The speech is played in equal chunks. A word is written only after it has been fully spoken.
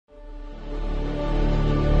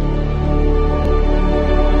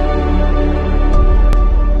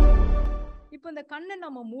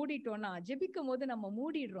மூடிட்டோம்னா, ஜெபிக்கும் போது நம்ம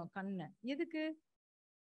மூடிடுறோம் கண்ணை. எதுக்கு?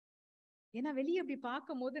 ஏன்னா வெளியே இப்படி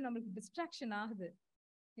பார்க்கும் போது நம்மளுக்கு டிஸ்ட்ராக்ஷன் ஆகுது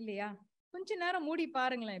இல்லையா? கொஞ்ச நேரம் மூடி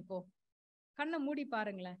பாருங்களேன். இப்போ கண்ணை மூடி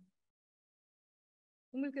பாருங்களேன்.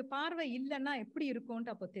 உங்களுக்கு பார்வை இல்லைன்னா எப்படி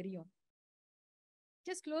இருக்கும்ட்டு அப்போ தெரியும்.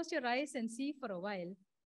 Just close your eyes and see for a while.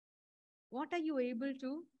 What are you able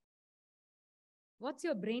to? What's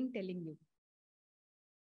your brain telling you?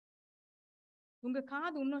 உங்க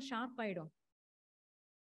காது இன்னும் ஷார்ப் ஆயிடும்.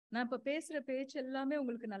 நான் இப்ப பேசுற பேச்சு எல்லாமே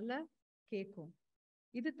உங்களுக்கு நல்லா கேட்கும்.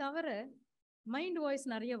 இது தவிர மைண்ட் வாய்ஸ்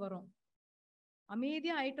நிறைய வரும்.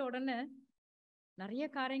 அமைதியா ஆயிட்ட உடனே நிறைய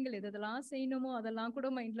காரியங்கள் எதெல்லாம் செய்யணுமோ அதெல்லாம் கூட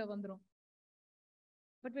மைண்ட்ல வந்துடும்.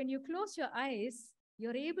 But when you close your eyes,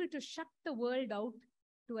 you're able to shut the world out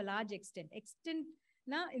to a large extent.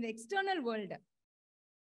 In the external world,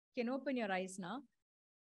 you can open your eyes now.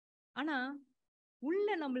 ஆனா உள்ள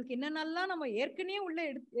நம்மளுக்கு என்னென்னலாம் நம்ம ஏற்கனவே உள்ள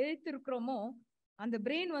எழுத்திருக்கிறோமோ அந்த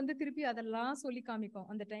பிரெயின் வந்து திருப்பி அதெல்லாம் சொல்லி காமிக்கும்.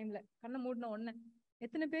 அந்த டைம்ல கண்ணை மூடின உடனே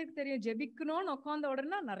எத்தனை பேருக்கு தெரியும், ஜெபிக்கணும்னு உட்காந்த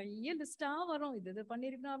உடனே நிறைய லிஸ்டா வரும். இது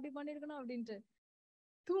பண்ணிருக்கணும், அப்படி பண்ணிருக்கணும் அப்படின்ட்டு.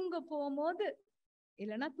 தூங்க போகும்போது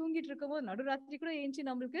இல்லைன்னா தூங்கிட்டு இருக்கும் போது நடுராத்திரி கூட ஏஞ்சி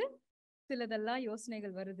நம்மளுக்கு சிலதெல்லாம்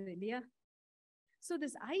யோசனைகள் வருது இல்லையா? So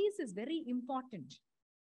this eyes is very important.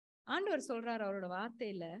 ஆண்டவர் சொல்றாரு அவரோட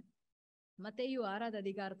வார்த்தையில, மத்தேயு 6வது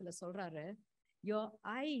அதிகாரத்துல சொல்றாரு, your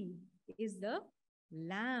eye is the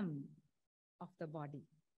lamp of the body.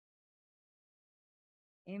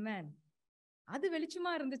 Amen. அது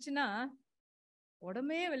வெளிச்சமா இருந்துச்சுன்னா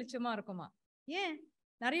உடம்பே வெளிச்சமா இருக்குமா? ஏன்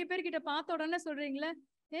நிறைய பேர்கிட்ட பார்த்த உடனே சொல்றீங்களே,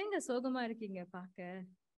 ஏங்க சோகமா இருக்கீங்க பாக்க,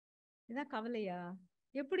 இதான் கவலையா?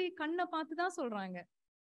 எப்படி? கண்ணை பார்த்துதான் சொல்றாங்க.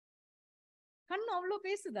 கண்ணு அவ்வளோ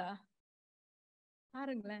பேசுதா?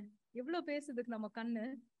 பாருங்களேன் எவ்வளவு பேசுதுக்கு நம்ம கண்ணு.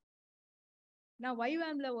 நான்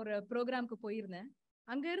வைவாம்ல ஒரு ப்ரோக்ராம்க்கு போயிருந்தேன்.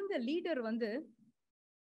 அங்க இருந்த லீடர் வந்து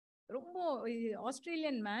ரொம்ப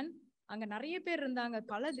ஆஸ்திரேலியன் மேன். அங்க நிறைய பேர் இருந்தாங்க,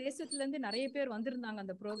 பல தேசத்துல இருந்து நிறைய பேர் வந்திருந்தாங்க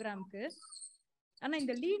அந்த ப்ரோக்ராம்க்கு. ஆனா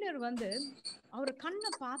இந்த லீடர் வந்து அவர்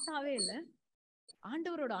கண்ணை பார்த்தாவே இல்லை.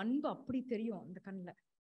 ஆண்டவரோட அன்பு அப்படி தெரியும் அந்த கண்ணுல.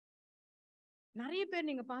 நிறைய பேர்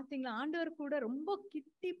நீங்க பாத்தீங்களா, ஆண்டவர் கூட ரொம்ப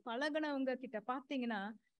கிட்டி பழகினவங்க கிட்ட பாத்தீங்கன்னா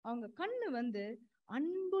அவங்க கண்ணு வந்து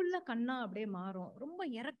அன்புள்ள கண்ணா அப்படியே மாறும். ரொம்ப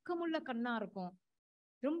இரக்கமுள்ள கண்ணா இருக்கும்,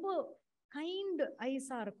 ரொம்ப கைண்ட்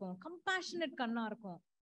ஐஸா இருக்கும், கம்பேஷனட் கண்ணா இருக்கும்.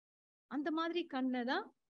 அந்த மாதிரி கண்ணை தான்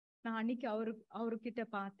நான் அன்னைக்கு அவர்கிட்ட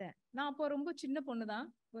பார்த்தேன். நான் அப்போ ரொம்ப சின்ன பொண்ணுதான்,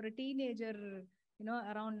 ஒரு டீனேஜர்,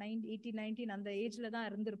 அரௌண்ட் 18-19 அந்த ஏஜ்ல தான்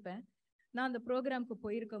இருந்திருப்பேன். நான் அந்த ப்ரோக்ராம்க்கு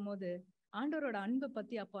போயிருக்கும் போது ஆண்டவரோட அன்பை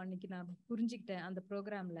பத்தி அப்போ அன்னைக்கு நான் புரிஞ்சுக்கிட்டேன். அந்த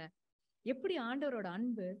ப்ரோக்ராம்ல எப்படி ஆண்டவரோட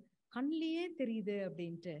அன்பு கண்ணிலேயே தெரியுது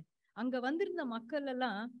அப்படின்ட்டு. அங்க வந்திருந்த மக்கள்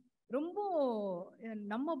எல்லாம் ரொம்ப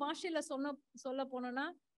நம்ம பாஷையில சொல்ல போனோம்னா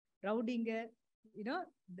ரவுடிங்க,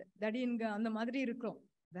 தடியன்க அந்த மாதிரி இருக்கும்.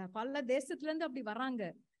 பல தேசத்துல இருந்து அப்படி வராங்க.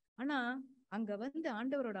 ஆனா அங்க வந்து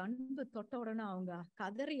ஆண்டவரோட அன்பு தொட்ட உடனே அவங்க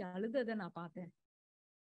கதறி அழுததை நான் பார்த்தேன்.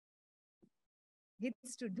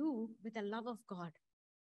 It's to do with the love of God.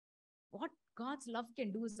 What God's love can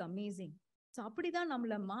do is amazing. So அப்படிதான்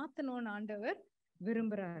நம்மள மாத்தணும்னு ஆண்டவர்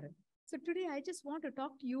விரும்புறாரு. So today I just want to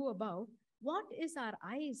talk to you about what is our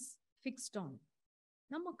eyes fixed on.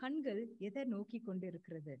 நம்ம கண்கள் எதை நோக்கி கொண்டு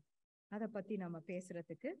இருக்கிறது, அதை பத்தி நம்ம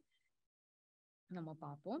பேசுறதுக்கு நம்ம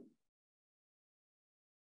பார்ப்போம்.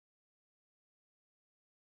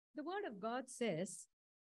 The word of God says,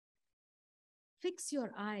 fix your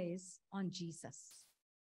eyes on Jesus.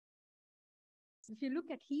 If you look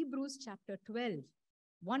at Hebrews chapter 12,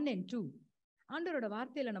 1 and 2, ஆண்டவரோட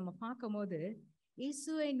வார்த்தையில நம்ம பார்க்கும் போது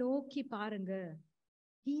இயேசுவை நோக்கி பாருங்க.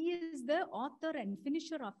 He is the author and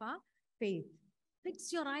finisher of our faith. Fix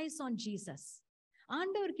your eyes on Jesus.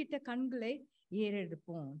 ஆண்டவர் கிட்ட கண்களை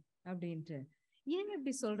ஏறெடுப்போம் அப்படின்ட்டு. ஏன்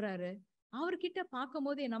இப்படி சொல்றாரு? அவர்கிட்ட பார்க்கும்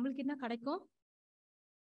போது நம்மளுக்கு என்ன கிடைக்கும்?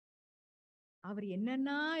 அவர்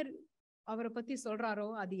என்னன்னா அவரை பத்தி சொல்றாரோ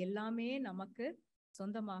அது எல்லாமே நமக்கு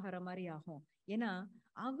சொந்தமாகற மாதிரி ஆகும். ஏன்னா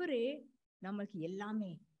அவரே நமக்கு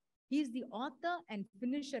எல்லாமே. He is the author and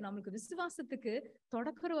finisher. நம்மளுக்கு விசுவாசத்துக்கு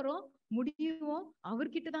தொடக்கிறவரும் முடிவும்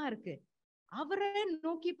அவர்கிட்ட தான் இருக்கு. அவரை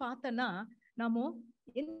நோக்கி பார்த்தனா நம்ம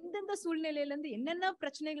எந்தெந்த சூழ்நிலையில இருந்து என்னென்ன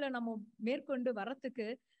பிரச்சனைகளை நம்ம மேற்கொண்டு வரத்துக்கு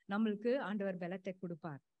நம்மளுக்கு ஆண்டவர் பலத்தை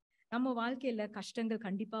கொடுப்பார். நம்ம வாழ்க்கையில கஷ்டங்கள்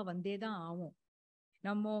கண்டிப்பா வந்தேதான் ஆகும்.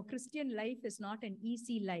 நம்ம Christian life is not an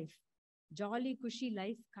easy life. Jolly Kushi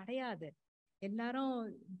life கிடையாது. எல்லாரும்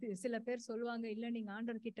சில பேர் சொல்லுவாங்க, இல்ல நீங்க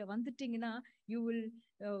ஆண்டவர் கிட்ட வந்துட்டீங்கன்னா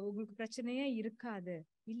உங்களுக்கு பிரச்சனையே இருக்காது.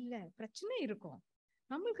 இல்ல, பிரச்சனை இருக்கும்.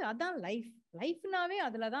 நம்மளுக்கு அதான் லைஃப். லைஃப்னாவே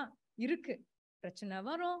அதுலதான் இருக்கு. பிரச்சனை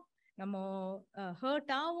வரும், நம்ம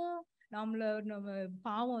ஹர்ட் ஆகும், நம்ம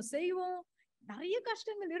பாவம் செய்வோம், நிறைய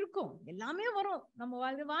கஷ்டங்கள் இருக்கும், எல்லாமே வரும்.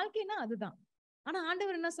 நம்ம வாழ்க்கைன்னா அதுதான். ஆனா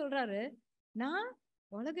ஆண்டவர் என்ன சொல்றாரு, நான்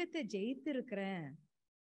உலகத்தை ஜெயித்து இருக்கிறேன்.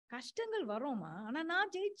 கஷ்டங்கள் வருமா, ஆனா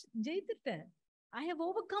நான் ஜெயித்துட்டேன். I have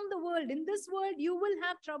overcome the world. In this world you will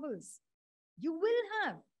have troubles. You will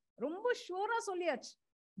have. ரொம்ப ஷூரா சொல்லியாச்சு.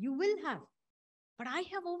 You will have. But I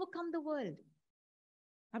have overcome the world.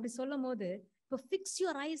 அப்படி சொல்லும் போது இப்போ fix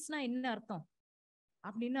your eyesனா என்ன அர்த்தம்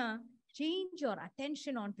அப்படின்னா, change your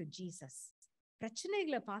attention on to Jesus.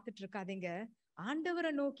 பிரச்சனைகளை பார்த்துட்டு இருக்காதீங்க,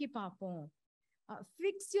 ஆண்டவரை நோக்கி பார்ப்போம்.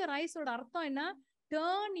 Fix your eyes ஓட அர்த்தம் என்ன?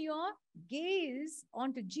 Turn your gaze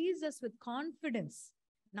onto Jesus with confidence.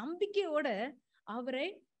 நம்பிக்கையோட அவரை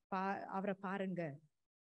பாருங்க,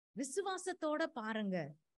 விசுவாசத்தோட பாருங்க.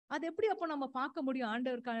 அது எப்படி அப்போ நம்ம பார்க்க முடியும்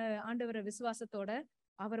ஆண்டவரை விசுவாசத்தோட?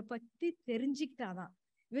 அவரை பத்தி தெரிஞ்சுக்கிட்டாதான்.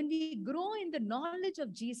 When we grow in the knowledge of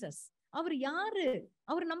Jesus, அவர் யாரு,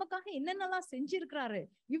 அவர் நமக்காக என்னென்னலாம் செஞ்சிருக்கிறாரு,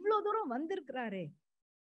 இவ்வளவு தூரம் வந்திருக்கிறாரு,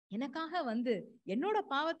 எனக்காக வந்து என்னோட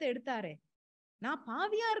பாவத்தை எடுத்தாரு, நான்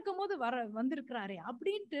பாவியா இருக்கும் போது வந்திருக்கிறாரு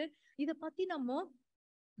அப்படின்ட்டு இத பத்தி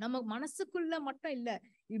நம்ம மனசுக்குள்ள மட்டும் இல்ல,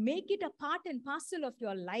 you make it a part and parcel of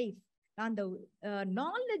your life. அந்த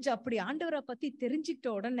நாலேஜ் அப்படி ஆண்டவரை பத்தி தெரிஞ்சுக்கிட்ட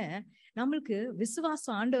உடனே நம்மளுக்கு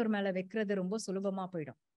விசுவாசம் ஆண்டவர் மேல வைக்கிறது ரொம்ப சுலபமா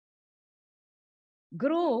போயிடும்.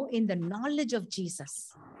 grow in the knowledge of Jesus.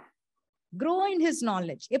 grow in his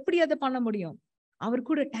knowledge. எப்படி அதை பண்ண முடியும்? அவர்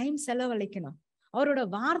கூட டைம் செலவழிக்கணும், அவரோட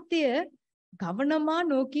வார்த்தைய கவனமா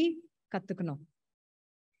நோக்கி கத்துக்கணும்.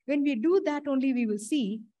 When we do that only we will see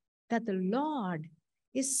that the Lord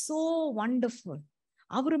is so wonderful.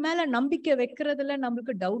 அவர் மேல நம்பிக்கை வைக்கிறதுல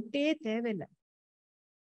நம்மளுக்கு டவுட்டே தேவையில்லை,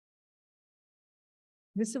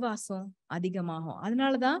 விசுவாசம் அதிகமாகும்.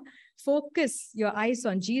 அதனாலதான் focus your eyes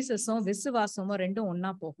on Jesus விசுவாசமும் ரெண்டும்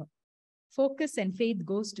ஒன்னா போகும். focus and faith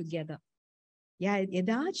goes together.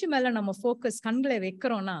 ஏதாச்சும் மேல நம்ம focus கண்களை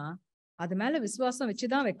வைக்கிறோம்னா அது மேல விசுவாசம்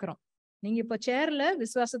வச்சுதான் வைக்கிறோம். நீங்க இப்ப சேர்ல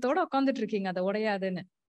விசுவாசத்தோட உட்காந்துட்டு இருக்கீங்க, அதை உடையாதுன்னு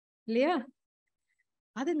இல்லையா?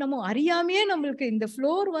 அது நம்ம அறியாமையே நம்மளுக்கு இந்த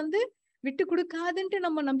ஃப்ளோர் வந்து விட்டு கொடுக்காதுன்ட்டு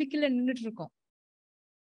நம்ம நம்பிக்கையில நின்றுட்டு இருக்கோம்.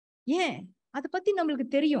 ஏன்? அதை பத்தி நம்மளுக்கு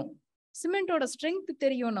தெரியும். சிமெண்டோட ஸ்ட்ரென்த்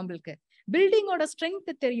தெரியும், நம்மளுக்கு பில்டிங்கோட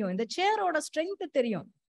ஸ்ட்ரென்த் தெரியும், இந்த சேரோட ஸ்ட்ரென்த் தெரியும்.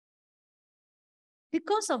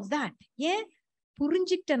 Because of that. ஏன்?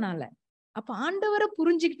 புரிஞ்சுக்கிட்டனால. அப்ப ஆண்டவரை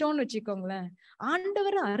புரிஞ்சுக்கிட்டோம்னு வச்சுக்கோங்களேன்,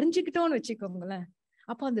 ஆண்டவரை அறிஞ்சுக்கிட்டோம்னு வச்சுக்கோங்களேன்,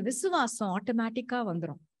 அப்போ அந்த விசுவாசம் ஆட்டோமேட்டிக்கா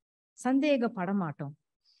வந்துடும். சந்தேகப்பட மாட்டோம்.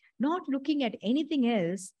 Not looking at anything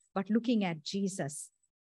else but looking at Jesus.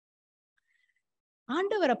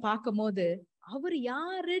 ஆண்டவரை பார்க்கும் போது அவர்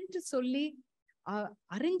யாருன்னு சொல்லி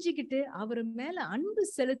அறிஞ்சுக்கிட்டு அவர் மேல அன்பு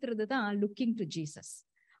செலுத்துறது தான் லுக்கிங் டு ஜீசஸ்.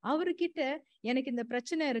 அவர்கிட்ட எனக்கு இந்த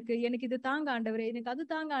பிரச்சனை இருக்கு, எனக்கு இது தாங்க ஆண்டவரே, எனக்கு அது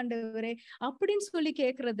தாங்க ஆண்டவரே அப்படின்னு சொல்லி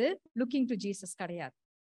கேட்கறது லுக்கிங் டு ஜீசஸ் கிடையாது.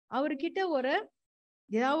 அவர்கிட்ட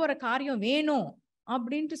ஏதாவது ஒரு காரியம் வேணும்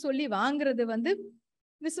அப்படின்ட்டு சொல்லி வாங்குறது வந்து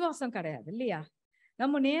விசுவாசம் கிடையாது இல்லையா?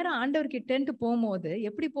 நம்ம நேரம் ஆண்டவர்கிட்ட போகும்போது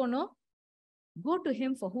எப்படி போனோம்? go to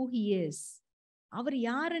him for who he is. அவர்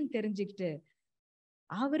யாருன்னு தெரிஞ்சுக்கிட்டு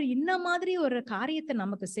அவர் இன்ன மாதிரி ஒரு காரியத்தை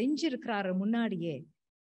நமக்கு செஞ்சிருக்கிறாரு முன்னாடியே,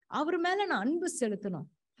 அவர் மேல நான் அன்பு செலுத்தணும்,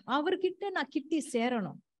 அவர்கிட்ட நான் கிட்டி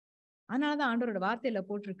சேரணும். அதனாலதான் ஆண்டவரோட வார்த்தையில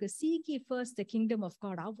போட்டிருக்கு, seek ye first the kingdom of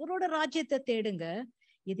God. அவரோட ராஜ்யத்தை தேடுங்க,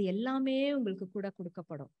 இது எல்லாமே உங்களுக்கு கூட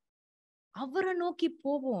கொடுக்கப்படும். அவரை நோக்கி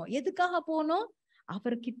போவோம். எதுக்காக போகணும்?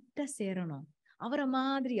 அவர்கிட்ட சேரணும், அவரை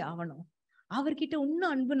மாதிரி ஆகணும், அவர்கிட்ட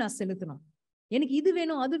இன்னும் அன்பு நான் செலுத்தணும். எனக்கு இது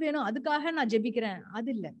வேணும் அது வேணும் அதுக்காக நான் ஜெபிக்கிறேன், அது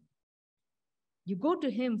இல்ல. You go to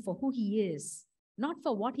him for who he is, not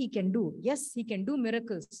for what he can do. Yes, he can do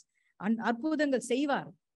miracles. அற்புதங்கள் செய்வார்,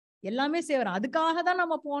 எல்லாமே செய்வார். அதுக்காக தான்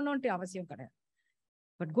நம்ம போகணும்ட்டு அவசியம் கிடையாது.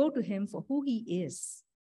 But go to him for who he is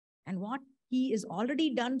and what he is already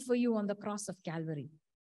done for you on the cross of Calvary.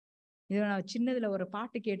 இது நான் சின்னதுல ஒரு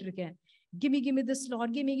பாட்டு கேட்டிருக்கேன். Give me this,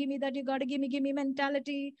 Lord. Give me that. You gotta give me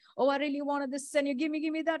mentality. Oh, I really wanted this, and you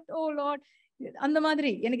give me that. Oh, Lord. அந்த மாதிரி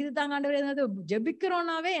எனக்கு இது தாங்க ஆண்டவரே,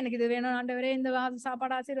 ஜெபிக்கிறோம்னாவே எனக்கு இது வேணும் ஆண்டவரே, இந்த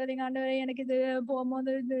சாப்பாடு ஆசீர்வாதிங்க ஆண்டவரே, எனக்கு இது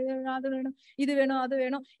போகும்போது அது வேணும், இது வேணும், அது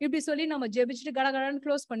வேணும், இப்படி சொல்லி நம்ம ஜெபிச்சுட்டு கடகடன்னு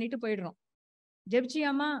க்ளோஸ் பண்ணிட்டு போயிடுறோம்.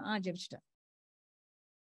 ஜெபிச்சியாமா? ஜெபிச்சுட்டேன்.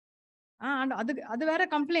 அது வேற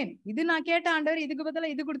கம்ப்ளைண்ட். இது நான் கேட்ட ஆண்டவர், இதுக்கு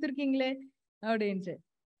பதிலா இது கொடுத்துருக்கீங்களே அப்படின்ட்டு.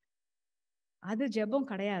 அது ஜெபம்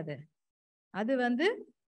கிடையாது. அது வந்து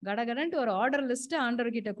கடகடன்ட்டு ஒரு ஆர்டர் லிஸ்ட்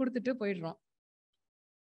ஆண்டவர் கிட்ட கொடுத்துட்டு போயிடுறோம்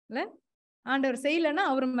இல்ல. ஆண்டவர் செய்யலன்னா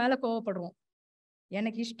அவர் மேல கோவப்படுவோம்.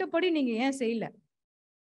 எனக்கு இஷ்டப்படி நீங்க ஏன் செய்யல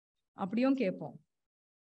அப்படியும் கேட்போம்.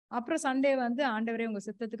 அப்புறம் சண்டே வந்து ஆண்டவரே உங்க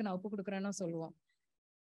சித்தத்துக்கு நான் ஒப்பு கொடுக்குறேன்னு சொல்லுவோம்.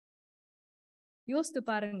 யோசித்து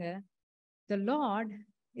பாருங்க, the Lord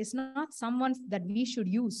is not someone that we should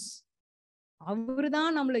use.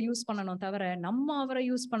 அவருதான் நம்மளை யூஸ் பண்ணணும் தவிர நம்ம அவரை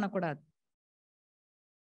யூஸ் பண்ணக்கூடாது.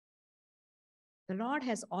 The Lord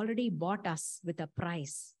has already bought us with a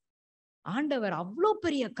price. ஆண்டவர் அவ்வளோ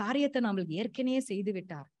பெரிய காரியத்தை நம்மளுக்கு ஏற்கனவே செய்து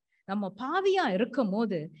விட்டார். நம்ம பாவியா இருக்கும்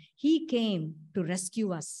போது he came to rescue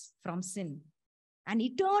us from sin and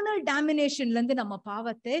eternal damnationல இருந்து நம்ம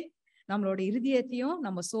பாவத்தை, நம்மளோட இருதயத்தையும்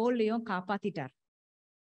நம்ம சோல்லையும் காப்பாத்திட்டார்.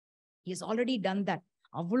 He has already done that.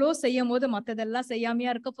 அவ்வளோ செய்யும் போது மத்ததெல்லாம்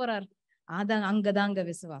செய்யாமையா இருக்க போறார்? அங்கதாங்க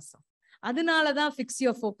விசுவாசம். அதனாலதான் fix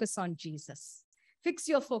your focus on Jesus. Fix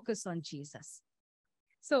your focus on Jesus.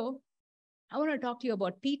 So I want to talk to you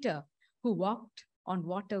about Peter who walked on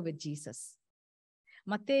water with Jesus.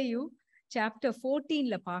 மத்தேயு சாப்டர்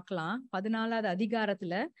 14ல பார்க்கலாம். 14வது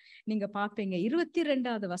அதிகாரத்துல நீங்க பாப்பீங்க.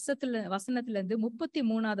 22வது வசனத்துல இருந்து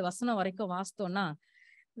 33வது வசனம் வரைக்கும் வாசித்தோம்னா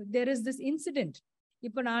there is this incident.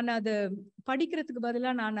 இப்ப நான் அது படிக்கிறதுக்கு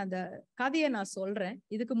பதிலா நான் அந்த கதையை நான் சொல்றேன்.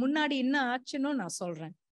 இதுக்கு முன்னாடி என்ன ஆச்சுன்னு நான்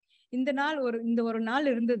சொல்றேன். இந்த ஒரு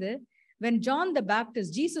நாள் இருந்தது. when John the Baptist,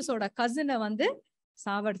 ஜீசஸோட கசினை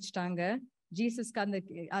சாவடிச்சிட்டாங்க. ஜீசஸ்க்கு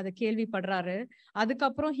அதை கேள்விப்படுறாரு.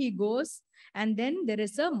 அதுக்கப்புறம் he goes and then there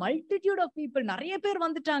is a multitude of people. நிறைய பேர்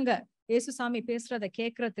வந்துட்டாங்க இயேசுசாமி பேசுறத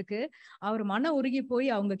கேட்கறதுக்கு. அவர் மன உருகி போய்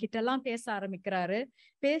அவங்க கிட்ட எல்லாம் பேச ஆரம்பிக்கிறாரு.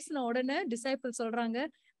 பேசின உடனே டிசைபிள் சொல்றாங்க,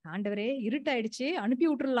 ஆண்டவரே இருட்டாயிடுச்சு, அனுப்பி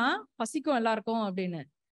விட்டுறலாம், பசிக்கும் எல்லாருக்கும் அப்படின்னு.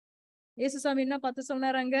 இயேசுசாமி என்ன பார்த்து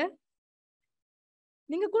சொன்னாராங்க,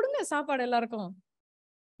 நீங்க கொடுங்க சாப்பாடு எல்லாருக்கும்.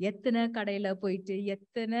 எத்தனை கடையில போயிட்டு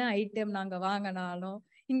எத்தனை ஐட்டம் நாங்க வாங்கினாலும்,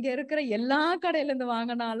 இங்க இருக்கிற எல்லா கடையில இருந்து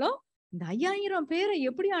வாங்கினாலும் இந்த 5000 பேரை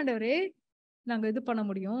எப்படி ஆண்டவரே நாங்க இது பண்ண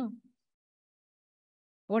முடியும்?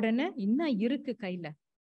 உடனே இன்னும் இருக்கு கையில,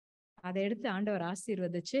 அதை எடுத்து ஆண்டவர்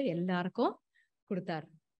ஆசீர்வதிச்சு எல்லாருக்கும் கொடுத்தாரு.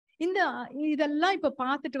 இதெல்லாம் இப்ப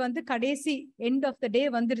பார்த்துட்டு கடைசி எண்ட் ஆஃப் த டே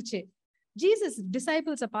வந்துருச்சு. ஜீசஸ்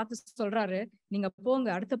டிசைபிள்ஸ பார்த்து சொல்றாரு, நீங்க போங்க,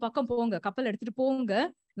 அடுத்த பக்கம் போங்க, கப்பல் எடுத்துட்டு போங்க,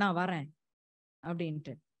 நான் வரேன்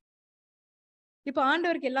அப்படின்ட்டு. இப்ப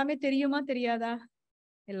ஆண்டவருக்கு எல்லாமே தெரியுமா தெரியாதா?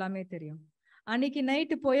 எல்லாமே தெரியும். அன்னைக்கு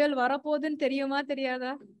நைட்டு புயல் வரப்போகுதுன்னு தெரியுமா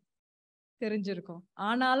தெரியாதா? தெரிஞ்சிருக்கும்.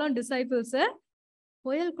 ஆனாலும் டிசைபிள்ஸ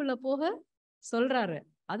புயலுக்குள்ள போக சொல்றாரு.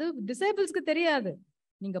 அது டிசைபிள்ஸ்க்கு தெரியாது,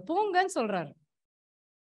 நீங்க போங்கன்னு சொல்றாரு.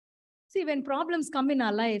 See, when problems come in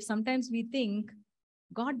our life, sometimes we think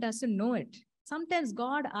God doesn't know it. Sometimes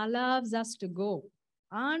God allows us to go.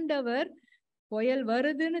 ஆண்டவர் புயல்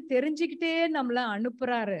வருதுன்னு தெரிஞ்சுக்கிட்டே நம்மள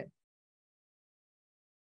அனுப்புறாரு.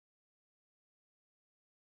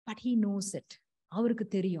 But he knows it. அவருக்கு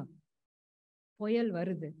தெரியும் புயல்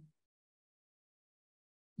வருது.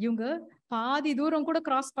 இவங்க பாதி தூரம் கூட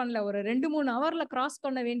கிராஸ் பண்ணல. ஒரு 2-3 ஹவர்ல கிராஸ்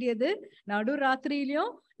பண்ண வேண்டியது நடு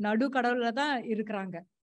ராத்திரியிலயும் நடு கடவுள்ல தான் இருக்கிறாங்க.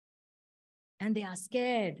 And they are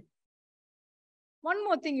scared. One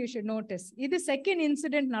more thing you should notice. இது செகண்ட்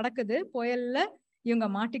இன்சிடென்ட் நடக்குது புயல்ல இவங்க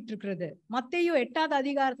மாட்டிட்டு இருக்கிறது. மத்தேயு 8வது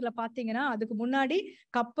அதிகாரத்துல பாத்தீங்கன்னா அதுக்கு முன்னாடி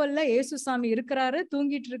கப்பல்ல இயேசுசாமி இருக்கிறாரு,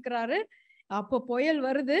 தூங்கிட்டு இருக்கிறாரு. அப்போ புயல்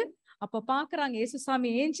வருது. அப்ப பாக்குறாங்க இயேசுசாமி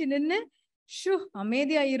ஏஞ்சி நின்னு ஷூ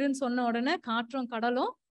அமைதியா இருன்னு சொன்ன உடனே காற்றும்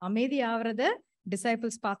கடலும் அமைதி ஆவறத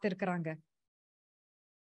டிசைபிள்ஸ் பார்த்து இருக்கிறாங்க.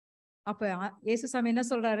 அப்ப இயேசுசாமி என்ன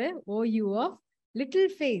சொல்றாரு, ஓ யூ ஆஃப்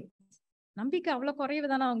லிட்டில் ஃபெய்த், நம்பிக்கை அவ்வளவு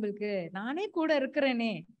குறைவுதானா உங்களுக்கு, நானே கூட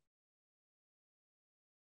இருக்கிறேனே.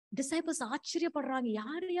 டிசைபிள்ஸ் ஆச்சரியப்படுறாங்க,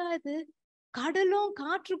 யாரையா இது, கடலும்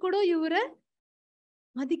காற்று கூட இவரை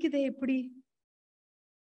மதிக்குதே எப்படி?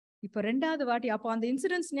 இப்ப 2வது வாட்டி அப்போ அந்த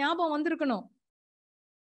இன்சிடென்ட்ஸ் ஞாபகம் வந்திருக்கணும்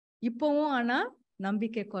இப்பவும். ஆனா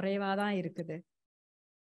நம்பிக்கை குறைவாதான் இருக்குது.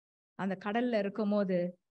 அந்த கடல்ல இருக்கும் போது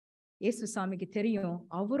இயேசுசாமிக்கு தெரியும்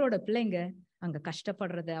அவரோட பிள்ளைங்க அங்க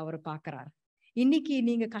கஷ்டப்படுறத அவர் பாக்குறார். இன்னைக்கு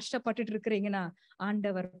நீங்க கஷ்டப்பட்டுட்டு இருக்கிறீங்கன்னா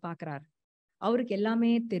ஆண்டவர் பாக்குறார். அவருக்கு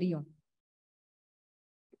எல்லாமே தெரியும்.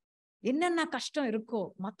 என்னென்ன கஷ்டம் இருக்கோ,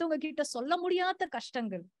 மத்தவங்க கிட்ட சொல்ல முடியாத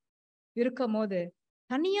கஷ்டங்கள் இருக்கும் போது,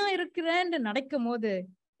 தனியா இருக்கிறேன்னு நடக்கும் போது,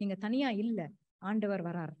 நீங்க தனியா இல்ல, ஆண்டவர்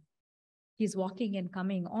வரார். He is walking and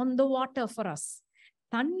coming on the water for us.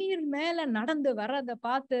 தண்ணீர் மேல நடந்து வர்றத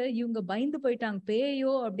பார்த்து இவங்க பயந்து போயிட்டாங்க,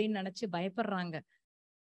 பேயோ அப்படின்னு நினைச்சு பயப்படுறாங்க.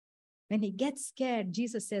 When he gets scared,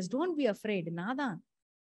 Jesus says, don't be afraid.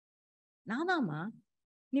 நாதாமா,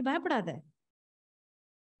 நீ பயப்படாத.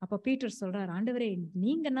 அப்ப பீட்டர் சொல்றார், ஆண்டவரே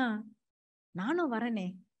நீங்கன்னா நானும் வரனே.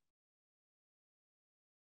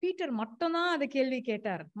 பீட்டர் மட்டும்தான் அதை கேள்வி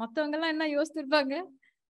கேட்டார். மத்தவங்க எல்லாம் என்ன யோசிச்சிருப்பாங்க,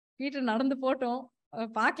 பீட்டர் நடந்து போட்டோம்,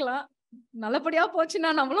 பார்க்கலாம், நல்லபடியா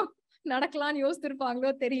போச்சுன்னா நம்மளும் நடக்கலாம்னு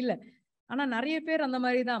யோசிச்சிருப்பாங்களோ தெரியல. ஆனா நிறைய பேர் அந்த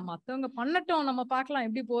மாதிரிதான், மத்தவங்க பண்ணட்டும், நம்ம பார்க்கலாம்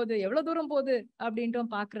எப்படி போகுது, எவ்வளவு தூரம் போகுது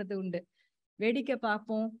அப்படின்ட்டும் பாக்குறது உண்டு. வேடிக்கை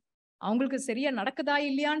பார்ப்போம், அவங்களுக்கு சரியா நடக்குதா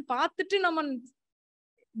இல்லையான்னு பார்த்துட்டு நம்ம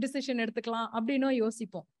டிசிஷன் எடுத்துக்கலாம் அப்படின்னும்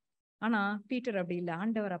யோசிப்போம். ஆனா பீட்டர் அப்படி இல்லை.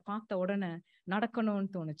 ஆண்டவரை பார்த்த உடனே நடக்கணும்னு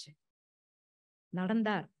தோணுச்சு,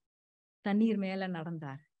 நடந்தார், தண்ணீர் மேல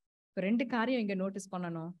நடந்தார். இப்ப 2 காரியம் இங்க நோட்டீஸ்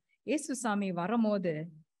பண்ணணும். இயேசு சாமி வரும்போது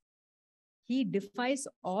he defies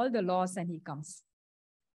all the laws and he comes.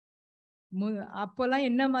 அப்போல்லாம்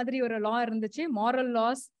என்ன மாதிரி ஒரு லா இருந்துச்சு? மாரல்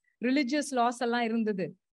லாஸ், ரிலிஜியஸ் லாஸ் எல்லாம் இருந்தது.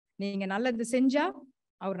 நீங்க நல்லது செஞ்சா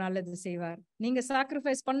அவர் நல்லது செய்வார், நீங்க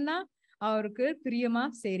சாக்ரிஃபைஸ் பண்ணா அவருக்கு பிரியமா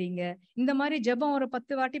செய்றீங்க. இந்த மாதிரி ஜெபம் ஒரு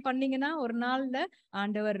 10 வாட்டி பண்ணீங்கன்னா ஒரு நாள்ல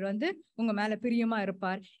ஆண்டவர் உங்க மேல பிரியமா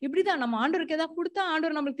இருப்பார். இப்படிதான் நம்ம ஆண்டவருக்கு ஏதாவது கொடுத்தா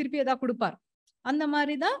ஆண்டவர் நம்மளுக்கு திருப்பி ஏதாவது கொடுப்பார். அந்த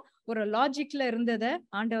மாதிரிதான் ஒரு லாஜிக்ல இருந்தத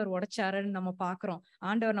ஆண்டவர் உடைச்சாருன்னு நம்ம பாக்குறோம்.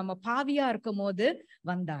 ஆண்டவர் நம்ம பாவியா இருக்கும் போது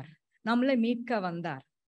வந்தார், நம்மளை மீட்க வந்தார்.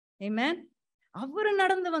 ஆமென். அவரு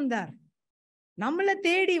நடந்து வந்தார், நம்மளை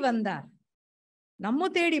தேடி வந்தார். நம்ம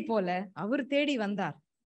தேடி போல அவர் தேடி வந்தார்.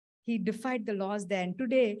 He defied the laws then.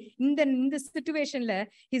 Today, in this situation,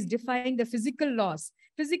 he's defying the physical laws.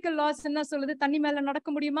 Physical laws என்ன சொல்லுது? தண்ணி மேல நடக்க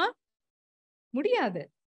முடியுமா? முடியாது.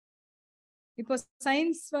 இப்போ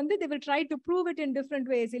science they will try to prove it in different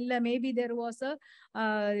ways. இல்ல maybe there was a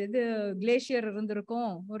இது கிளேஷியர்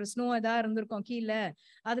இருந்திருக்கும், ஒரு ஸ்னோ ஏதா இருந்திருக்கும் கீழே.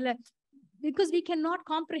 அதுல because we cannot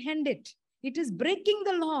comprehend it. It is breaking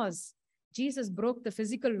the laws. Jesus broke the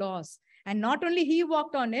physical laws, and not only he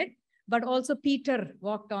walked on it, but also Peter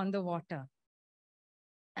walked on the water.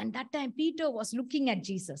 And that time Peter was looking at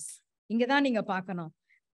Jesus. இங்கதான் நீங்க பார்க்கணும்,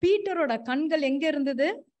 பீட்டரோட கண்கள் எங்க இருந்தது?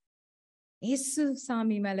 இயேசு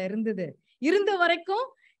சாமி மேல இருந்தது. இருந்த வரைக்கும்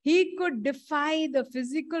he could defy the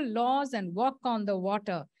physical laws and walk on the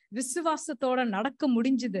water. விசுவாசத்தோட நடக்க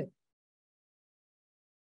முடிஞ்சது.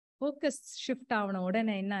 ஃபோக்கஸ் ஷிஃப்ட் ஆன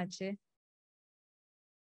உடனே என்ன ஆச்சு?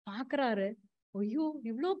 பாக்குறாரு, ஐயோ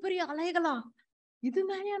இவ்வளவு பெரிய அலைகளா, இது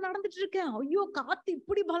மேலயா நடந்துட்டு இருக்கேன், ஐயோ காத்து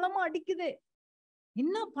இப்படி பலமா அடிக்குது,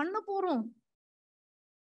 என்ன பண்ண போறோம்?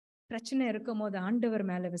 பிரச்சனை இருக்கும் போது ஆண்டவர்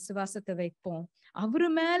மேல விசுவாசத்தை வைப்போம். அவரு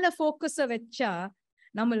மேல போக்கஸ வச்சா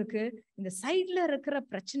நம்மளுக்கு இந்த சைட்ல இருக்கிற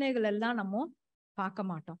பிரச்சனைகள் எல்லாம் நம்ம பார்க்க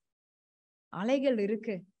மாட்டோம். அலைகள்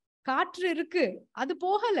இருக்கு, காற்று இருக்கு, அது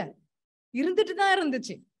போகல, இருந்துட்டு தான்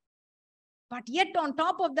இருந்துச்சு. But yet on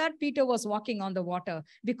top of that, Peter was walking on the water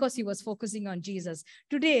because he was focusing on Jesus.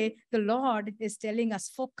 Today, the Lord is telling us,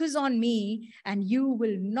 focus on me and you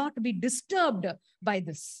will not be disturbed by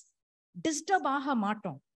this. Disturb ஆக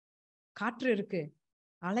மாட்டோம். காற்று இருக்கு,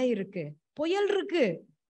 அலை இருக்கு, புயல் இருக்கு,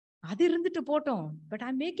 அது இருந்துட்டு போட்டோம். But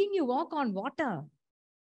I'm making you walk on water.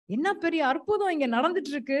 என்ன பெரிய அற்புதம் இங்க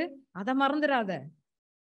நடந்துட்டு இருக்கு, அதை மறந்துடாத.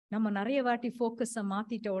 நம்ம நிறைய வாட்டி போக்கஸ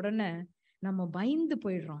மாத்திட்ட உடனே நம்ம பயந்து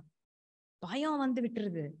போயிடுறோம். பயம்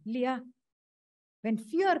விட்டுருது இல்லையா? When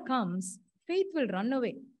fear comes, faith will run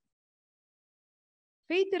away.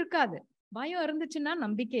 Faith இருக்காது. பயம் இருந்துச்சுன்னா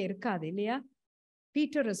நம்பிக்கை இருக்காது இல்லையா?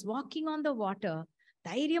 Peter is walking on the water.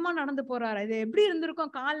 தைரியமா நடந்து போறாரு. இது எப்படி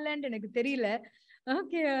இருந்திருக்கும் கால்லன்னு எனக்கு தெரியல.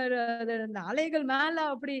 ஓகே, அந்த அலைகள் மேல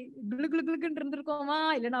அப்படி குளு குளு குளுக்குன்னு இருந்திருக்கோமா,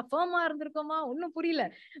 இல்லைன்னா ஃபர்மா இருந்திருக்கோமா, ஒன்னும் புரியல.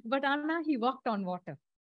 பட் ஆனா he walked on water.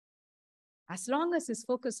 As long as his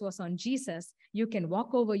focus was on Jesus, you can walk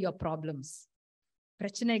over your problems.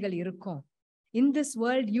 பிரச்சனைகள் இருக்கும். In this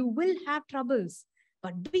world, you will have troubles.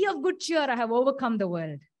 But be of good cheer, I have overcome the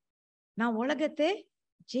world. நான் உலகத்தை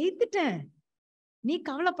ஜெயித்துட்டேன். நீ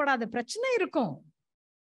கவலைப்படாத, பிரச்சனை இருக்கும்,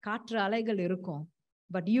 காற்று அலைகள் இருக்கும்.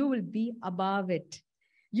 But you will be above it.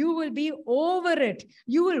 You will be over it.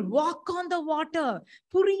 You will walk on the water.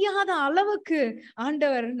 புரியாத அளவுக்கு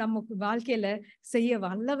ஆண்டவர் நம்ம வாழ்க்கையில செய்ய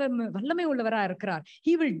வல்லமை உள்ளவரா இருக்கிறார்.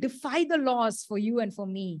 He will defy the laws for you and for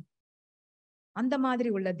me. அந்த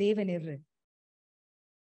மாதிரி உள்ள தேவன் இரு.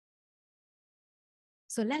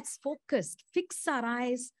 So let's focus, fix our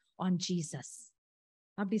eyes on Jesus.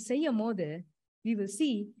 அப்படி செய்யும் போது we will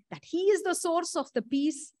see that he is the source of the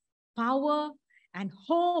peace, power and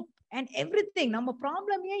hope and everything. நம்ம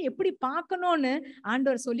ப்ராப்ளமே எப்படி பார்க்கணும்னு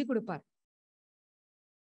ஆண்டவர் சொல்லி கொடுப்பார்.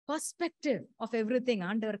 பெர்ஸ்பெக்டிவ் ஆஃப் எவ்ரிதிங்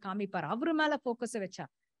ஆண்டவர் காமிப்பார். அவரு மேல போக்கஸ் வச்சா,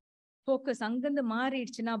 போக்கஸ் அங்கிருந்து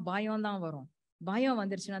மாறிடுச்சுன்னா பயம் தான் வரும். பயம்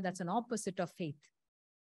வந்துருச்சுன்னா that's an opposite of faith.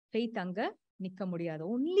 faith அங்க நிக்க முடியாது.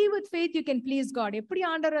 only with faith you can please God. எப்படி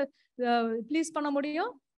ஆண்டவரை ப்ளீஸ் பண்ண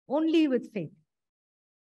முடியும்? only with faith.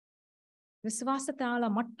 விசுவாசத்தால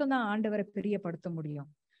மட்டும்தான் ஆண்டவரை பிரியப்படுத்த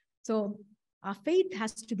முடியும். So our faith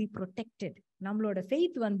has to be protected. நம்மளோட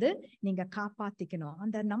faith நீங்க காப்பாத்திக்கணும்.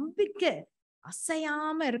 அந்த நம்பிக்கை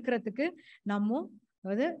அசையாம இருக்கிறதுக்கு நம்ம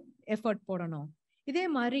எஃபர்ட் போடணும். இதே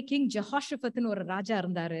மாதிரி கிங் ஜெஹோஷாபத்னு ஒரு ராஜா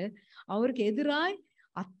இருந்தாரு. அவருக்கு எதிராய்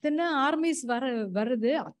அத்தனை ஆர்மிஸ்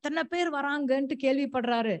வருது, அத்தனை பேர் வராங்கன்ட்டு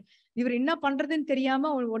கேள்விப்படுறாரு. இவர் என்ன பண்றதுன்னு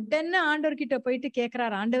தெரியாம உடனே ஆண்டவர்கிட்ட போயிட்டு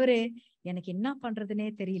கேக்குறாரு, ஆண்டவரே எனக்கு என்ன பண்றதுன்னே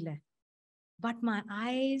தெரியல, but my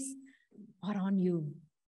eyes are on you.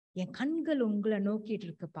 என் கண்கள் உங்களை நோக்கிட்டு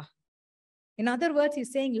இருக்குப்பா. In other words,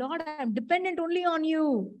 he's saying, Lord, I am dependent only on you.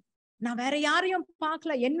 நான் வேற யாரையும்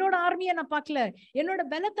பார்க்கல, என்னோட ஆர்மியை நான் பார்க்கல, என்னோட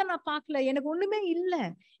பலத்தை நான் பார்க்கல, எனக்கு ஒண்ணுமே இல்ல.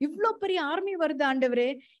 இவ்வளவு பெரிய ஆர்மி வருது ஆண்டவரே,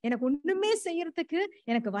 எனக்கு ஒண்ணுமே செய்யறதுக்கு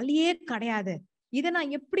எனக்கு வழியே கிடையாது. இதை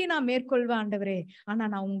நான் எப்படி நான் மேற்கொள்வேன் ஆண்டவரே? ஆனா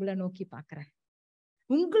நான் உங்களை நோக்கி பாக்குறேன்,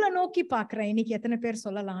 உங்களை நோக்கி பாக்குறேன். இன்னைக்கு எத்தனை பேர்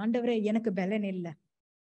சொல்லலாம், ஆண்டவரே எனக்கு பலன் இல்ல,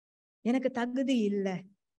 எனக்கு தகுதி இல்ல,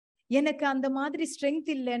 எனக்கு அந்த மாதிரி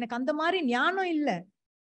ஸ்ட்ரென்த் இல்ல, எனக்கு அந்த மாதிரி ஞானம் இல்ல,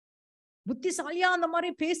 புத்திசாலியா அந்த மாதிரி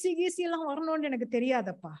பேசி கீசி எல்லாம் வரணும்னு எனக்கு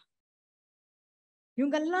தெரியாதப்பா.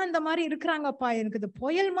 இவங்க எல்லாம் இந்த மாதிரி இருக்கிறாங்கப்பா, எனக்கு இது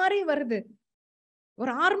புயல் மாதிரி வருது,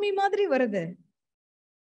 ஒரு ஆர்மி மாதிரி வருது.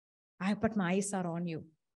 I put my eyes are on you.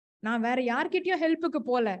 நான் வேற யார்கிட்டயும் ஹெல்ப்புக்கு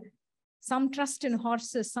போல. Some trust in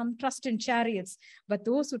horses, some trust in chariots, but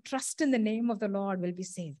those who trust in the name of the Lord will be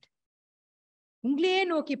saved. உங்களையே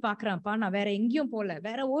நோக்கி பாக்குறான்ப்பா, நான் வேற எங்கேயும் போல,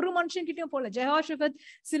 வேற ஒரு மனுஷன் கிட்டயும் போல. ஜெஹோஷாபத்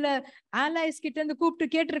சில ஆலைஸ் கிட்ட இருந்து கூப்பிட்டு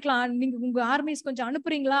கேட்டிருக்கலாம், நீங்க உங்க ஆர்மிஸ் கொஞ்சம்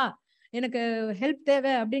அனுப்புறீங்களா, எனக்கு ஹெல்ப்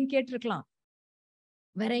தேவை அப்படின்னு கேட்டிருக்கலாம்.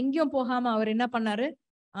 வேற எங்கேயும் போகாம அவர் என்ன பண்ணாரு,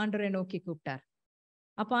 ஆண்டவரை நோக்கி கூப்பிட்டார்.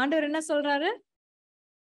 அப்ப ஆண்டவர் என்ன சொல்றாரு,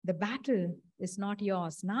 the battle is not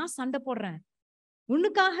yours. நான் சண்டை போடுறேன்,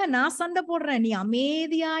 உன்னுக்காக நான் சண்டை போடுறேன், நீ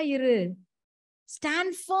அமைதியா இரு.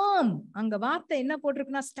 stand firm. அங்க வார்த்தை என்ன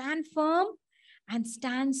போட்டிருக்குன்னா, stand firm and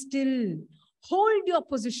stand still. Hold your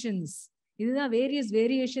positions. இதுதான்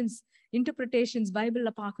variations interpretations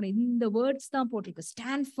பைபிள்ல பார்க்கணும். இந்த வேர்ட்ஸ் தான் போட்டிருக்கு.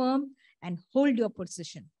 stand firm and hold your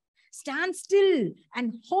position. stand still and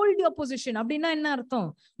hold your position. அப்படின்னா என்ன அர்த்தம்?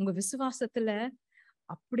 உங்க விசுவாசத்துல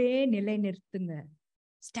அப்படியே நிலை நிறுத்துங்க.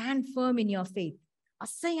 stand firm in your faith.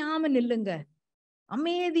 அசையாம நில்லுங்க,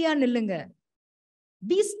 அமைதியா நில்லுங்க.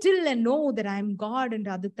 be still and know that I am God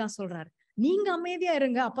என்று அதுதான் சொல்றாரு. நீங்க அமைதியா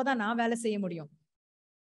இருங்க, அப்பதான் நான் வேலை செய்ய முடியும்.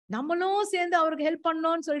 நம்மளும் சேர்ந்து அவருக்கு ஹெல்ப்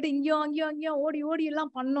பண்ணோம்னு சொல்லிட்டு இங்கேயும் அங்கேயும் ஓடி ஓடி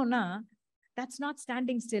எல்லாம் பண்ணோம்னா, that's not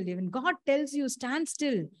standing still. Even God tells you stand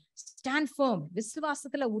still, stand firm.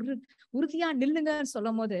 விசுவாசத்துல உறுதியா நில்லுங்கன்னு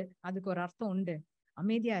சொல்லும் போது அதுக்கு ஒரு அர்த்தம் உண்டு.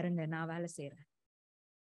 அமைதியா இருங்க, நான் வேலை செய்யறேன்,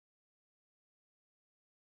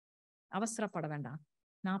 அவசரப்பட வேண்டாம்,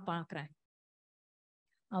 நான் பாக்குறேன்.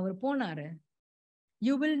 அவர் போனாரு.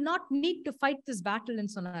 You will not need to fight this battle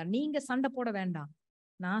ன்னு சொன்னார். நீங்க சண்டை போட வேண்டாம்,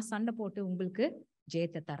 நான் சண்டை போட்டு உங்களுக்கு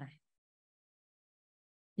ஜெயத்தை தரேன்.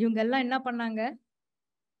 இவங்க எல்லாம் என்ன பண்ணாங்க,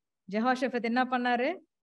 ஜெஹோஷாபத் என்ன பண்ணாரு,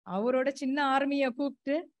 அவரோட சின்ன ஆர்மியை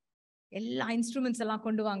கூப்பிட்டு எல்லா இன்ஸ்ட்ருமெண்ட்ஸ் எல்லாம்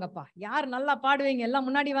கொண்டு வாங்கப்பா, யார் நல்லா பாடுவீங்க எல்லாம்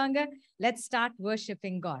முன்னாடி வாங்க, லெட்ஸ் ஸ்டார்ட்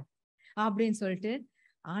வர்ஷிப்பிங் காட் அப்படின்னு சொல்லிட்டு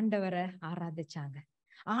ஆண்டவரை ஆராதிச்சாங்க.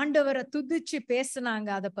 ஆண்டவரை துதிச்சு பேசினாங்க,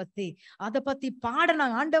 அதை பத்தி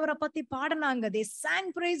பாடினாங்க, ஆண்டவரை பத்தி பாடினாங்க. they sang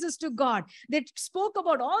praises to God. they spoke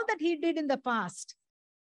about all that he did in the past.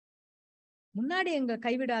 முன்னாடி எங்க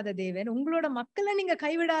கைவிடாத தேவன், உங்களோட மக்களை நீங்க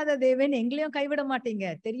கைவிடாத தேவன், எங்களையும் கைவிட மாட்டீங்க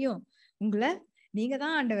தெரியும், உங்களை நீங்க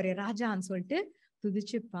தான் ஆண்டவரே ராஜான்னு சொல்லிட்டு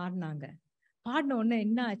துதிச்சு பாடினாங்க. பாடின உடனே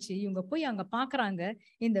என்ன ஆச்சு, இவங்க போய் அங்க பாக்குறாங்க,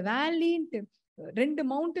 இந்த வேலின்ட்டு 2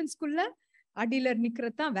 மவுண்டன்ஸ்குள்ள அடியில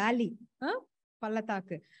நிக்கிறதுதான் வேலி,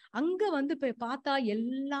 பள்ளத்தாக்கு. அங்க வந்து போய் பார்த்தா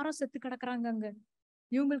எல்லாரும் செத்து கிடக்குறாங்க. அங்க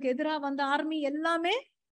இவங்களுக்கு எதிரா வந்த ஆர்மி எல்லாமே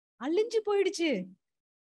அழிஞ்சு போயிடுச்சு.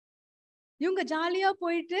 இவங்க ஜாலியா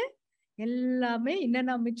போயிட்டு எல்லாமே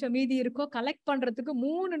என்னென்ன மிச்சம் மீதி இருக்கோ கலெக்ட் பண்றதுக்கு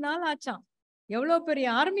 3 நாள் ஆச்சாம். எவ்வளவு பெரிய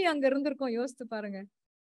ஆர்மி அங்க இருந்திருக்கும் யோசித்து பாருங்க.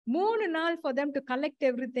 3 நாள் for them to collect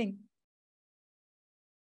everything.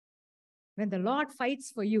 When the Lord fights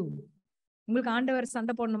for you, உங்களுக்கு ஆண்டவர்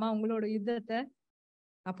சண்டை போடணுமா உங்களோட யுத்தத்தை,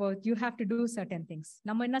 அப்போ you have to do certain things.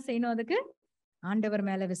 நம்ம என்ன செய்யணும், அதுக்கு ஆண்டவர்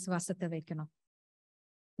மேல விசுவாசத்தை வைக்கணும்,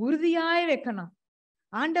 உறுதியாய் வைக்கணும்.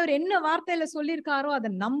 ஆண்டவர் என்ன வார்த்தையில சொல்லியிருக்காரோ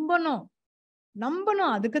அதை நம்பணும்.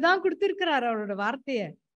 அதுக்குதான் கொடுத்திருக்கிறாரு அவரோட வார்த்தைய.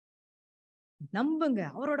 நம்புங்க,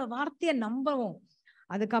 அவரோட வார்த்தைய நம்பவும்.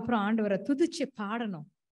 அதுக்கப்புறம் ஆண்டவரை துதிச்சு பாடணும்.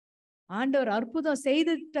 ஆண்டவர் அற்புதம்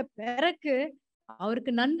செய்துட்ட பிறகு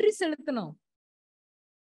அவருக்கு நன்றி செலுத்தணும்,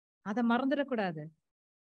 அதை மறந்துடக்கூடாது.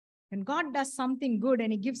 When God does something good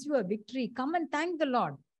and he gives you a victory, come and thank the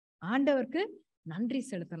Lord. ஆண்டவருக்கு நன்றி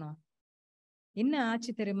செலுத்தணும். என்ன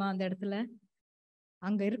ஆச்சு தெரியுமா, அந்த இடத்துல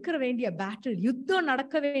அங்க இருக்கிற வேண்டிய பேட்டில், யுத்தம்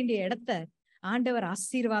நடக்க வேண்டிய இடத்த ஆண்டவர்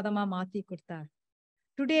ஆசீர்வாதமா மாத்தி கொடுத்தார்.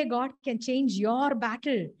 Today God can change your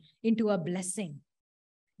battle into a blessing.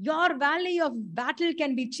 Your valley of battle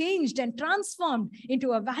can be changed and transformed into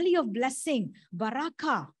a valley of blessing.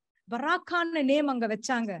 பராக்கான்னு name அங்க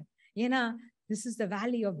வச்சாங்க. ஏன்னா this is the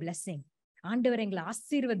valley of blessing. ஆண்டவர் எங்களை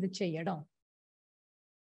ஆசீர்வதிச்ச இடம்.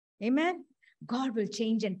 Amen. God will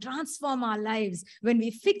change and transform our lives when we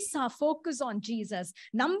fix our focus on Jesus.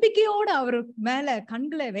 நம்பிக்கையோட அவர் மேல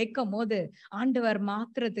கண்களை வைக்கும் போது ஆண்டவர்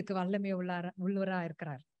மாத்திரத்துக்கு வல்லமை உள்ளவரா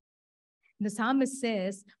இருக்கிறார். The psalmist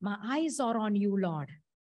says, my eyes are on you, Lord.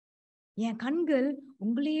 என் கண்கள்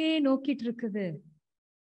உங்களையே நோக்கிட்டு இருக்குது.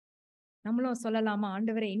 நம்மளும் சொல்லலாமா,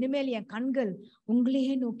 ஆண்டவரே இனிமேல் என் கண்கள்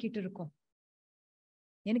உங்களையே நோக்கிட்டு இருக்கும்.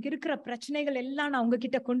 எனக்கு இருக்கிற பிரச்சனைகள் எல்லாம் நான்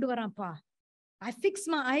உங்ககிட்ட கொண்டு வரேன்ப்பா. I fix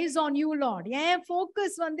my eyes on you, Lord. N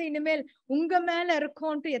focus இனிமேல் உங்க மேல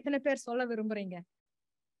இருக்கும்ட்டு எத்தனை பேர் சொல்ல விரும்புறீங்க?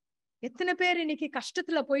 எத்தனை பேர் இன்னைக்கு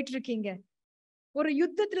கஷ்டத்துல போயிட்டு இருக்கீங்க, ஒரு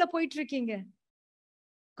யுத்தத்துல போயிட்டு இருக்கீங்க.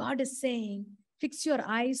 God is saying, fix your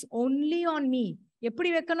eyes only on me. எப்படி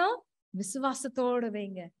வைக்கணும்? விசுவாசத்தோட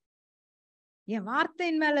வைங்க. என்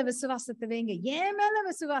வார்த்தையின் மேல விசுவாசத்தை வைங்க, என் மேல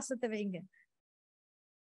விசுவாசத்தை வைங்க.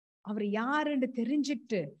 அவர் யாருன்னு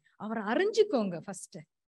தெரிஞ்சுட்டு அவரை அறிஞ்சுக்கோங்க. First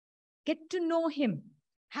get to know him,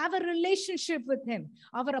 have a relationship with him.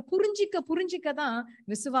 அவரை புரிஞ்சிக்க தான்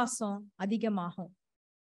விசுவாசம் அதிகமாகும்.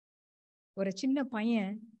 ஒரு சின்ன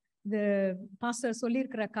பையன், இந்த பாஸ்டர்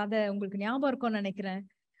சொல்லியிருக்கிற கதை உங்களுக்கு ஞாபகம் இருக்கும்னு நினைக்கிறேன்.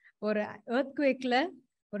 ஒரு எர்த்குவேக்ல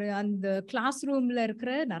அந்த கிளாஸ் ரூம்ல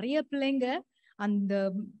இருக்கிற நிறைய பிள்ளைங்க அந்த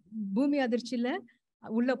பூமி அதிர்ச்சியில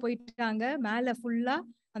உள்ள போயிட்டாங்க. மேல ஃபுல்லா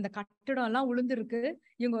அந்த கட்டடம் எல்லாம் உளுந்துருக்கு.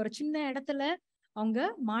 இவங்க ஒரு சின்ன இடத்துல அவங்க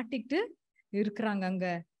மாட்டிக்கிட்டு இருக்கிறாங்க.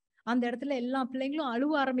 அந்த இடத்துல எல்லா பிள்ளைங்களும்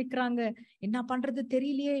அழுவ ஆரம்பிக்கிறாங்க. என்ன பண்றது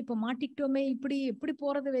தெரியலையே, இப்ப மாட்டிக்கிட்டோமே, இப்படி எப்படி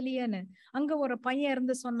போறது வெளியேன்னு. அங்க ஒரு பையன்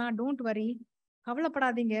இருந்து சொன்னா, டோன்ட் வரி,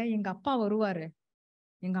 கவலைப்படாதீங்க, எங்க அப்பா வருவாரு,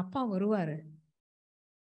 எங்க அப்பா வருவாரு.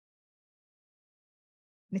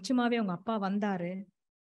 நிச்சயமாவே அவங்க அப்பா வந்தாரு.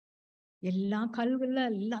 எல்லா கல்குள்ள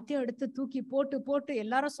எல்லாத்தையும் எடுத்து தூக்கி போட்டு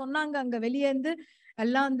எல்லாரும் சொன்னாங்க. அங்க வெளியே இருந்து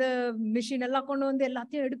எல்லாம் அந்த மிஷின் எல்லாம் கொண்டு வந்து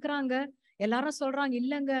எல்லாத்தையும் எடுக்கிறாங்க. எல்லாரும் சொல்றாங்க,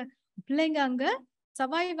 இல்லங்க பிள்ளைங்க அங்க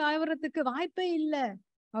சர்வைவ் ஆகுறதுக்கு வாய்ப்பே இல்ல.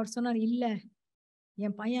 அவர் சொன்னார், இல்ல,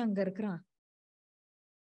 என் பையன் அங்க இருக்கிறான்,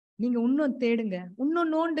 நீங்க இன்னும் தேடுங்க,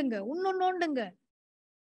 இன்னும் நோண்டுங்க.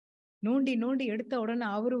 நோண்டி எடுத்த உடனே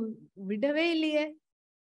அவரு விடவே இல்லையே.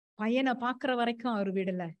 பையனை பாக்குற வரைக்கும் அவரு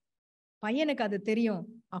விடல. பையனுக்கு அது தெரியும்,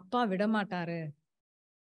 அப்பா விடமாட்டாரு.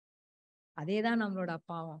 அதேதான் நம்மளோட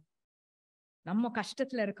அப்பாவும். நம்ம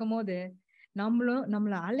கஷ்டத்துல இருக்கும் போது,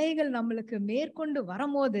 நம்மள அலைகள் நம்மளுக்கு மேற்கொண்டு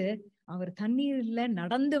வரும்போது அவர் தண்ணீர்ல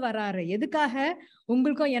நடந்து வராரு. எதுக்காக?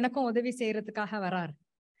 உங்களுக்கும் எனக்கும் உதவி செய்யறதுக்காக வராரு.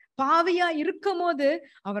 பாவியா இருக்கும் போது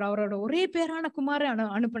அவர் அவரோட ஒரே பேரான குமார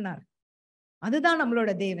அனுப்பினார். அதுதான் நம்மளோட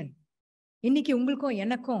தேவன். இன்னைக்கு உங்களுக்கும்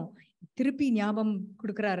எனக்கும் திருப்பி ஞாபகம்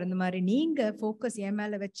கொடுக்கிறாரு. இந்த மாதிரி நீங்க போக்கஸ் என்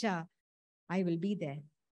மேல வச்சா I will be there,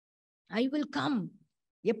 I will come.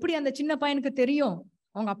 எப்படி அந்த சின்ன பையனுக்கு தெரியும்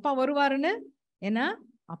அவங்க அப்பா வருவாருன்னு? ஏன்னா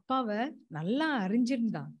அப்பாவை நல்லா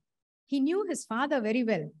அறிஞ்சிருந்தான். he knew his father very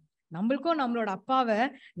well. நம்மளுக்கும் நம்மளோட அப்பாவை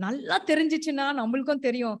நல்லா தெரிஞ்சிச்சுன்னா நம்மளுக்கும்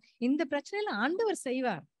தெரியும் இந்த பிரச்சனையில ஆண்டவர்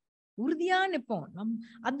செய்வார். உறுதியா நிற்போம்.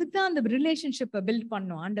 அதுதான் அந்த ரிலேஷன்ஷிப்பை பில்ட்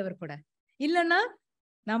பண்ணோம் ஆண்டவர் கூட. இல்லைன்னா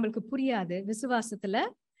நம்மளுக்கு புரியாது, விசுவாசத்துல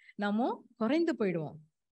நாம குறைந்து போயிடுவோம்.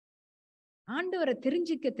 ஆண்டவரை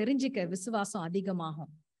தெரிஞ்சிக்க விசுவாசம்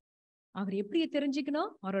அதிகமாகும். அவர் எப்படி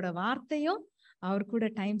தெரிஞ்சுக்கணும்? அவரோட வார்த்தையும் அவர் கூட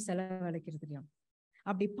டைம் செலவழிக்கிறதுலையும்.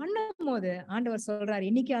 அப்படி பண்ணும் போது ஆண்டவர் சொல்றாரு,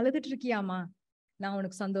 இன்னைக்கு அழுதுட்டு இருக்கியாமா, நான்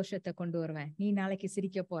உனக்கு சந்தோஷத்தை கொண்டு வருவேன், நீ நாளைக்கு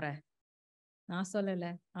சிரிக்க போற. நான் சொல்லல,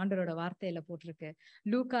 ஆண்டவரோட வார்த்தையில போட்டிருக்கு.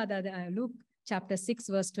 லூக் சாப்டர் 6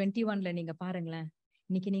 verse 21ல நீங்க பாருங்களேன்.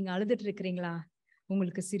 இன்னைக்கு நீங்க அழுதுட்டு இருக்கிறீங்களா?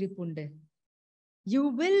 உங்களுக்கு சிரிப்பு உண்டு. You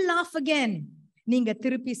will laugh again. நீங்க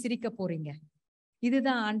திருப்பி சிரிக்க போறீங்க.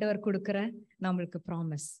 இதுதான் ஆண்டவர் கொடுக்கிற நம்மளுக்கு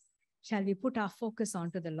promise. Shall we put our focus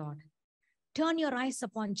onto the Lord? Turn your eyes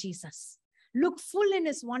upon Jesus. Look full in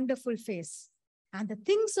his wonderful face, and the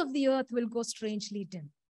things of the earth will go strangely dim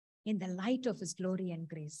in the light of his glory and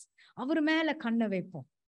grace. அவர் மேல கண்ணை வைப்போம்,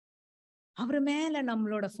 அவர் மேல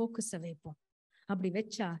நம்மளோட ஃபோக்கஸை வைப்போம். அப்படி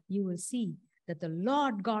வச்சா you will see that the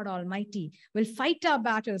Lord God Almighty will fight our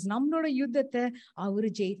battles. நம்மளோட யுத்தத்தை அவரு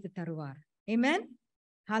ஜெயித்து தருவார். Amen.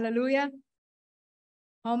 Hallelujah.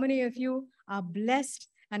 How many of you are blessed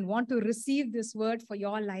and want to receive this word for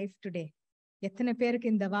your life today? எத்தனை பேருக்கு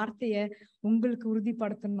இந்த வார்த்தையை உங்களுக்கு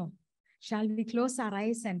உறுதிப்படுத்தணும்? Shall we close our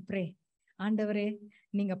eyes and pray? ஆண்டவரே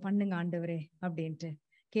நீங்க பண்ணுங்க ஆண்டவரே அப்படின்ட்டு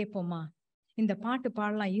கேட்போமா? இந்த பாட்டு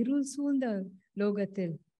பாடலாம். இருள் சூழ்ந்த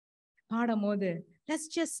லோகத்தில் பாடும் போது let's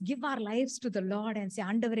just give our lives to the Lord and say,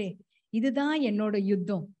 ஆண்டவரே இதுதான் என்னோட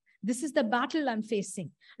யுத்தம். This is the battle I'm facing.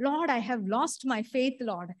 Lord, I have lost my faith,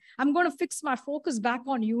 Lord. I'm going to fix my focus back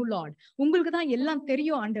on you, Lord. உங்களுக்கு தான் எல்லாம்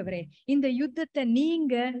தெரியும் ஆண்டவரே. இந்த யுத்தத்தை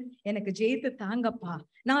நீங்க எனக்கு ஜெயித்து தாங்கப்பா.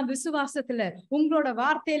 நான் விசுவாசத்துல உங்களோட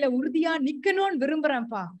வார்த்தையில உறுதியா நிக்கணும்னு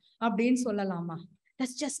விரும்புறேன்ப்பா அப்படின்னு சொல்லலாமா?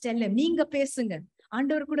 Let's just tell him. நீங்க பேசுங்க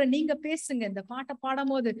ஆண்டவர் கூட, நீங்க பேசுங்க. இந்த பாட்டை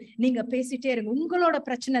பாடும் போது நீங்க பேசிட்டே இருங்க. உங்களோட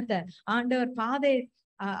பிரச்சனத்தை ஆண்டவர் பாதை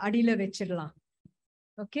அடியில வச்சிடலாம்.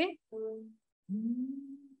 ஓகே?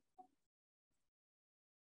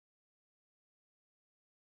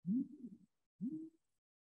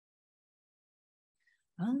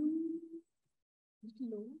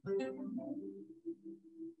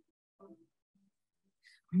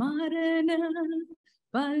 மரண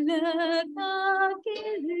பள்ளத்தாக்கில்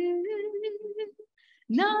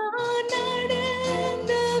நான்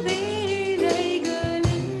நடந்த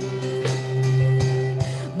வேளைகளில்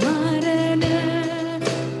மரண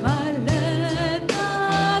பள்ளத்தாக்கில்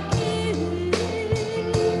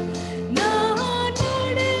நான்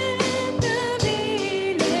நடந்த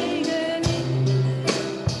வேளைகளில்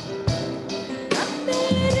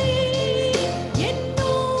கர்த்தரே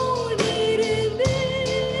என்னோடு இருந்து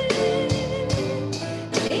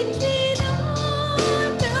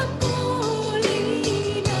வெற்றிநாட்டம் போலினார்.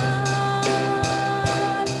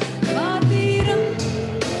 பாத்திரம்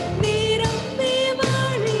நிரம்பி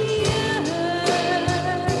வழிய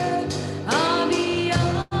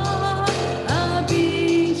ஆவியால்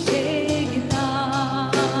அபிஷேகித்தார்.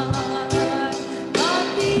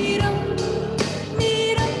 பாத்திரம்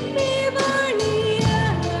நிரம்பி வழிய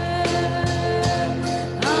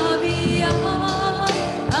ஆவியால்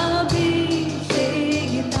அபிஷேகித்தார்.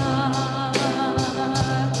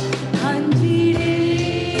 அஞ்சிடே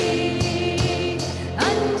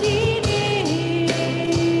அஞ்சிடே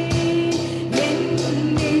என்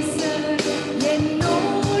நேசர்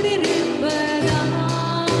என்னோடு இருப்பதால்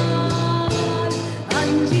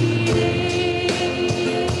அஞ்சிடே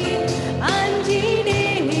அஞ்சிடே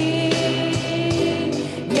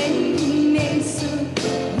என் நேசர்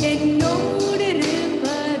என்னோடு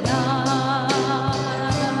இருப்பதால்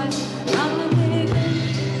ஆமென்.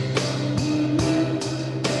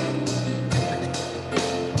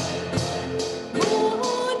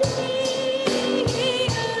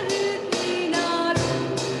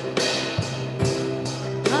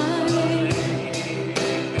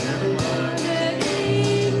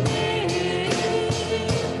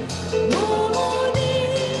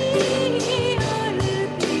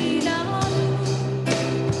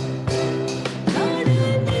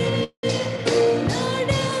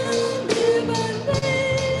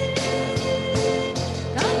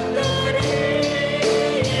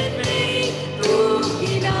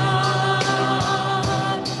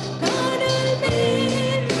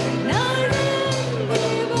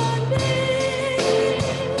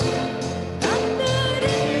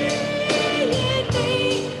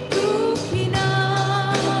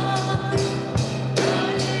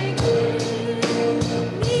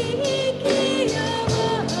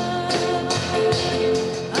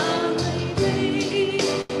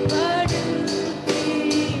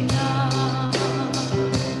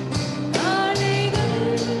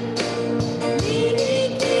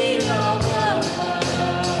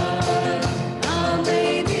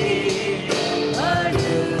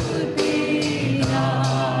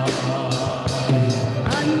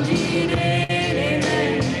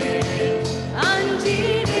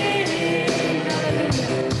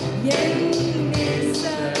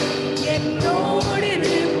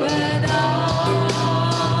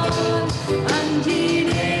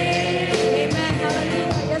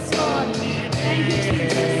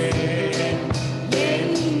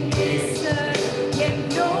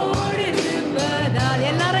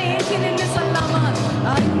 எல்லாரும் ஏற்றி நின்று சொல்லலாமா?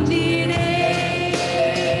 அஞ்சிடே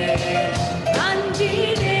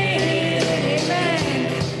அஞ்சிடே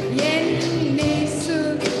என் நேசு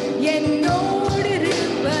என்னோடு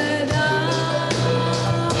இருப்பதால்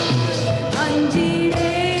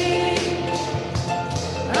அஞ்சிடே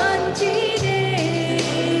அஞ்சிடே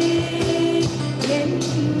என்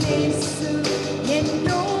நேசு என்னோடு